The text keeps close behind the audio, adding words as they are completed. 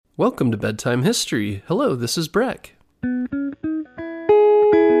Welcome to Bedtime History. Hello, this is Breck.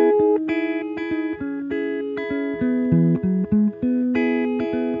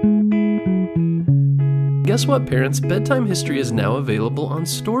 Guess what, parents? Bedtime History is now available on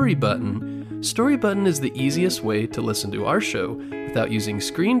Storybutton. Storybutton is the easiest way to listen to our show without using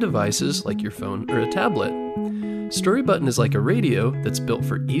screen devices like your phone or a tablet. Storybutton is like a radio that's built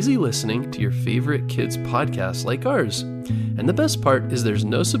for easy listening to your favorite kids' podcasts like ours. And the best part is there's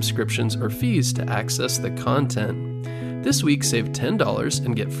no subscriptions or fees to access the content. This week, save $10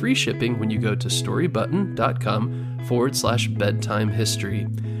 and get free shipping when you go to storybutton.com/bedtime history.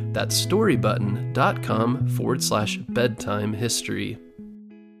 That's storybutton.com/bedtime history.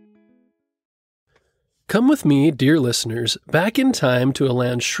 Come with me, dear listeners, back in time to a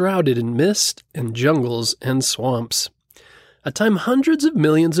land shrouded in mist and jungles and swamps. A time hundreds of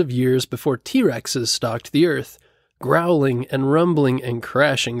millions of years before T-Rexes stalked the earth, growling and rumbling and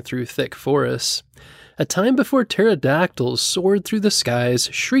crashing through thick forests. A time before pterodactyls soared through the skies,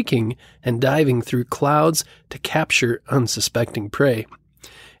 shrieking and diving through clouds to capture unsuspecting prey.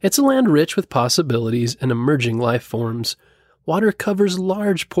 It's a land rich with possibilities and emerging life forms. Water covers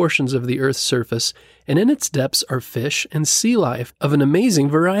large portions of the Earth's surface, and in its depths are fish and sea life of an amazing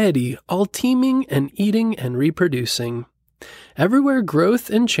variety, all teeming and eating and reproducing. Everywhere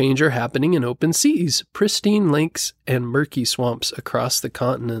growth and change are happening in open seas, pristine lakes, and murky swamps across the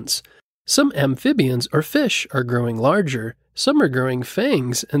continents. Some amphibians or fish are growing larger, some are growing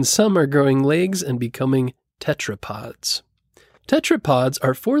fangs, and some are growing legs and becoming tetrapods. Tetrapods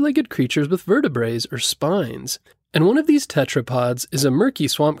are four-legged creatures with vertebrae or spines. And one of these tetrapods is a murky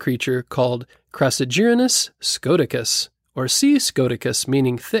swamp creature called Crassigyrinus scoticus, or C. scoticus,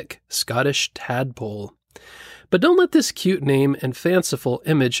 meaning thick Scottish tadpole. But don't let this cute name and fanciful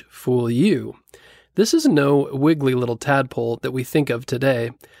image fool you. This is no wiggly little tadpole that we think of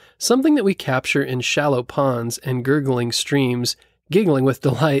today, something that we capture in shallow ponds and gurgling streams, giggling with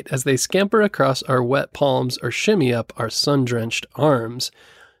delight as they scamper across our wet palms or shimmy up our sun-drenched arms.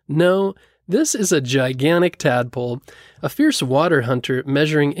 No, this is a gigantic tadpole, a fierce water hunter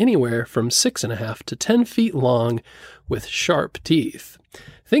measuring anywhere from 6.5 to 10 feet long with sharp teeth.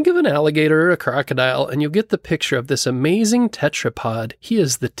 Think of an alligator or a crocodile and you'll get the picture of this amazing tetrapod. He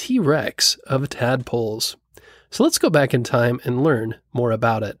is the T-Rex of tadpoles. So let's go back in time and learn more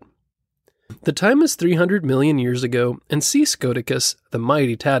about it. The time is 300 million years ago, and C. scoticus, the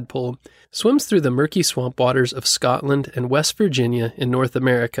mighty tadpole, swims through the murky swamp waters of Scotland and West Virginia in North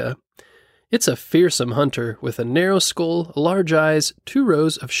America. It's a fearsome hunter with a narrow skull, large eyes, 2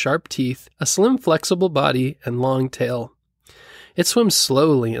 rows of sharp teeth, a slim flexible body, and long tail. It swims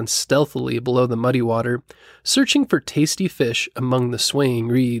slowly and stealthily below the muddy water, searching for tasty fish among the swaying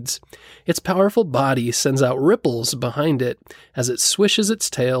reeds. Its powerful body sends out ripples behind it as it swishes its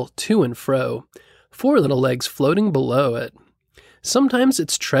tail to and fro, 4 little legs floating below it. Sometimes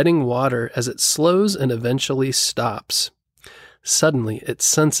it's treading water as it slows and eventually stops. Suddenly, it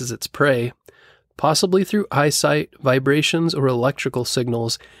senses its prey, possibly through eyesight, vibrations, or electrical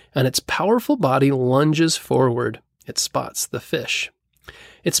signals, and its powerful body lunges forward. It spots the fish.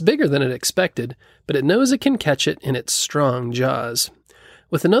 It's bigger than it expected, but it knows it can catch it in its strong jaws.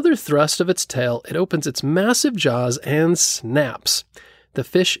 With another thrust of its tail, it opens its massive jaws and snaps. The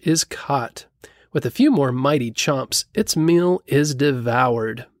fish is caught. With a few more mighty chomps, its meal is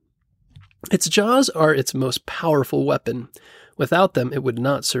devoured. Its jaws are its most powerful weapon. Without them, it would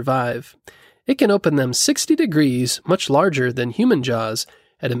not survive. It can open them 60 degrees, much larger than human jaws,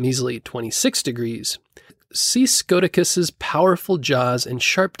 at a measly 26 degrees. C. scoticus's powerful jaws and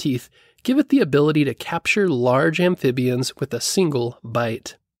sharp teeth give it the ability to capture large amphibians with a single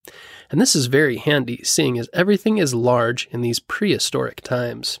bite. And this is very handy, seeing as everything is large in these prehistoric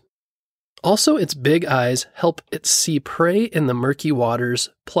times. Also, its big eyes help it see prey in the murky waters,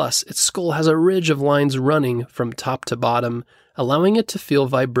 plus its skull has a ridge of lines running from top to bottom, allowing it to feel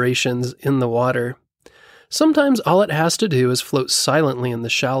vibrations in the water. Sometimes all it has to do is float silently in the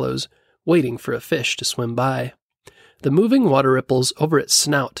shallows, waiting for a fish to swim by. The moving water ripples over its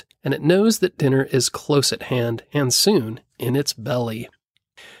snout, and it knows that dinner is close at hand and soon in its belly.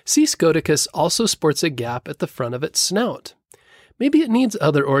 C. scoticus also sports a gap at the front of its snout. Maybe it needs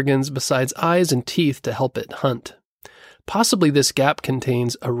other organs besides eyes and teeth to help it hunt. Possibly this gap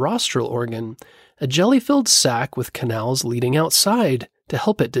contains a rostral organ, a jelly-filled sac with canals leading outside to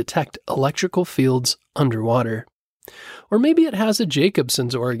help it detect electrical fields underwater. Or maybe it has a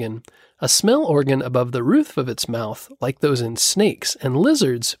Jacobson's organ, a smell organ above the roof of its mouth, like those in snakes and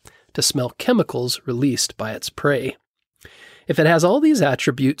lizards, to smell chemicals released by its prey. If it has all these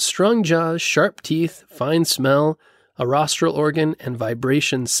attributes, strong jaws, sharp teeth, fine smell, a rostral organ, and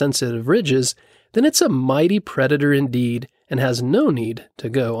vibration-sensitive ridges, then it's a mighty predator indeed and has no need to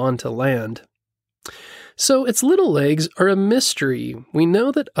go onto land. So its little legs are a mystery. We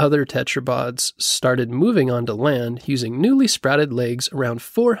know that other tetrapods started moving onto land using newly sprouted legs around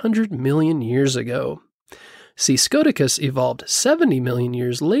 400 million years ago. C. scoticus evolved 70 million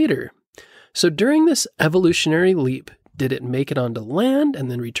years later. So during this evolutionary leap, did it make it onto land and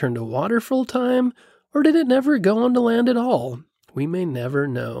then return to water full time, or did it never go onto land at all? We may never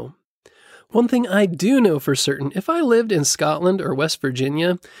know. One thing I do know for certain, if I lived in Scotland or West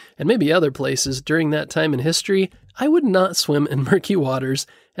Virginia, and maybe other places during that time in history, I would not swim in murky waters,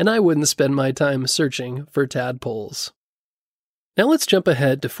 and I wouldn't spend my time searching for tadpoles. Now let's jump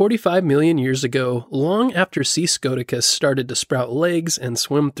ahead to 45 million years ago, long after C. scoticus started to sprout legs and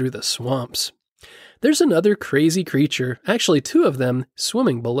swim through the swamps. There's another crazy creature, actually two of them,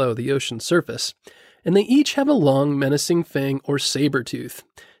 swimming below the ocean surface, and they each have a long, menacing fang or saber-tooth.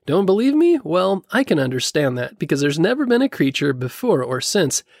 Don't believe me? Well, I can understand that, because there's never been a creature before or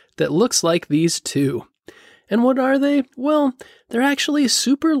since that looks like these two. And what are they? Well, they're actually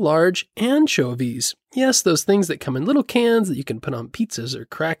super large anchovies. Yes, those things that come in little cans that you can put on pizzas or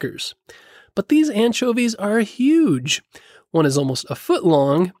crackers. But these anchovies are huge. One is almost a foot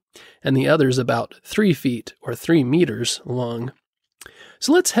long, and the other is about 3 feet or 3 meters long.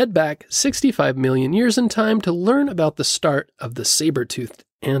 So let's head back 65 million years in time to learn about the start of the saber-toothed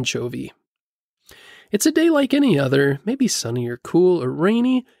anchovy. It's a day like any other, maybe sunny or cool or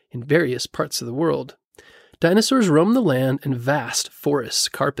rainy in various parts of the world. Dinosaurs roam the land and vast forests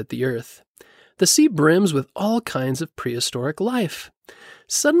carpet the earth. The sea brims with all kinds of prehistoric life.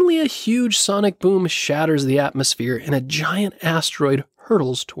 Suddenly a huge sonic boom shatters the atmosphere and a giant asteroid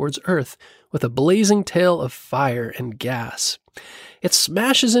hurtles towards Earth with a blazing tail of fire and gas. It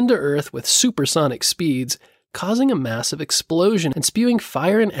smashes into Earth with supersonic speeds, causing a massive explosion and spewing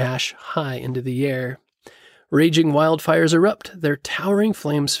fire and ash high into the air. Raging wildfires erupt, their towering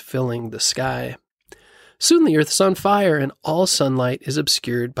flames filling the sky. Soon the Earth's on fire and all sunlight is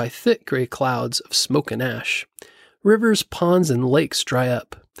obscured by thick gray clouds of smoke and ash. Rivers, ponds, and lakes dry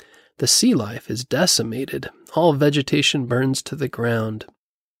up. The sea life is decimated. All vegetation burns to the ground.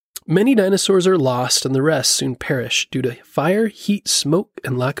 Many dinosaurs are lost and the rest soon perish due to fire, heat, smoke,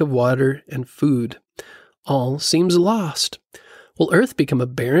 and lack of water and food. All seems lost. Will Earth become a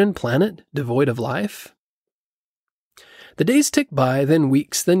barren planet devoid of life? The days tick by, then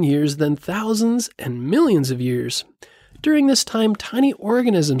weeks, then years, then thousands and millions of years. During this time, tiny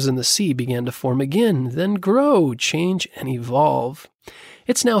organisms in the sea began to form again, then grow, change, and evolve.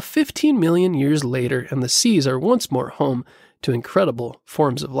 It's now 15 million years later, and the seas are once more home to incredible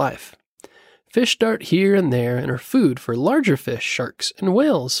forms of life. Fish dart here and there and are food for larger fish, sharks, and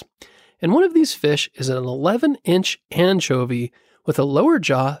whales. And one of these fish is an 11-inch anchovy with a lower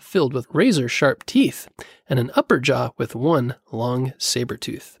jaw filled with razor-sharp teeth and an upper jaw with one long saber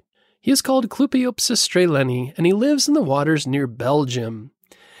tooth. He is called Clupeopsis streleni, and he lives in the waters near Belgium.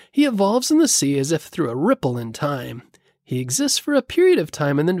 He evolves in the sea as if through a ripple in time. He exists for a period of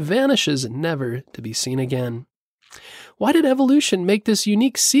time and then vanishes, never to be seen again. Why did evolution make this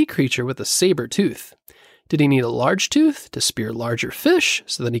unique sea creature with a saber tooth? Did he need a large tooth to spear larger fish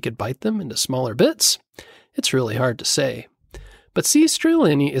so that he could bite them into smaller bits? It's really hard to say. But C.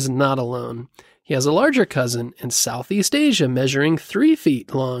 streleni is not alone. He has a larger cousin in Southeast Asia measuring 3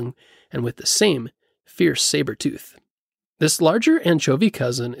 feet long and with the same fierce saber tooth. This larger anchovy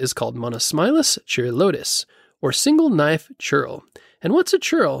cousin is called Monosmilus chirlotis, or single-knife churl. And what's a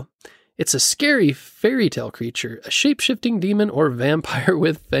churl? It's a scary fairy tale creature, a shape-shifting demon or vampire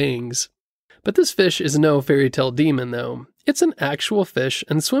with fangs. But this fish is no fairy tale demon, though. It's an actual fish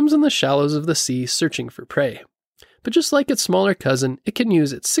and swims in the shallows of the sea searching for prey. But just like its smaller cousin, it can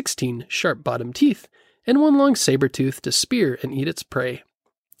use its 16 sharp-bottomed teeth and one long saber tooth to spear and eat its prey.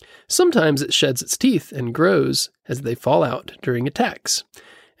 Sometimes it sheds its teeth and grows as they fall out during attacks,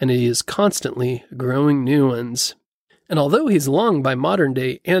 and it is constantly growing new ones. And although he's long by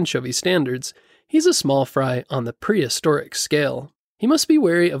modern-day anchovy standards, he's a small fry on the prehistoric scale. He must be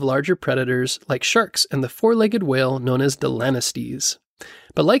wary of larger predators like sharks and the four-legged whale known as Delanestes.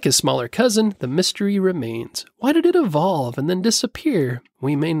 But like his smaller cousin, the mystery remains. Why did it evolve and then disappear?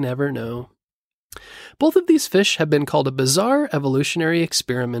 We may never know. Both of these fish have been called a bizarre evolutionary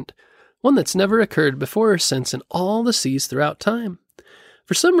experiment, one that's never occurred before or since in all the seas throughout time.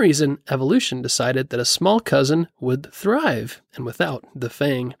 For some reason, evolution decided that a small cousin would thrive, and without the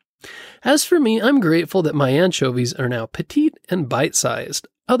fang. As for me, I'm grateful that my anchovies are now petite and bite-sized.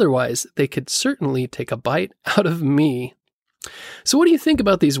 Otherwise, they could certainly take a bite out of me. So what do you think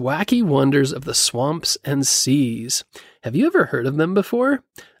about these wacky wonders of the swamps and seas? Have you ever heard of them before?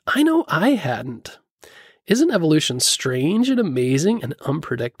 I know I hadn't. Isn't evolution strange and amazing and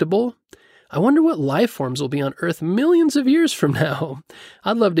unpredictable? I wonder what life forms will be on Earth millions of years from now.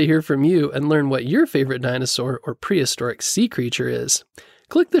 I'd love to hear from you and learn what your favorite dinosaur or prehistoric sea creature is.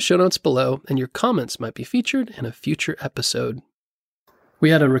 Click the show notes below and your comments might be featured in a future episode. We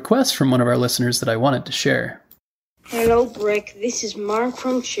had a request from one of our listeners that I wanted to share. Hello, Breck. This is Mark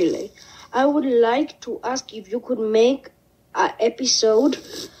from Chile. I would like to ask if you could make an episode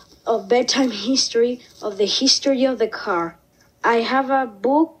of bedtime history of the history of the car. I have a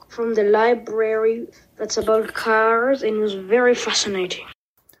book from the library that's about cars and it was very fascinating.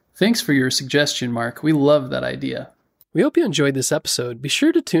 Thanks for your suggestion, Mark. We love that idea. We hope you enjoyed this episode. Be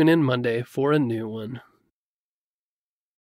sure to tune in Monday for a new one.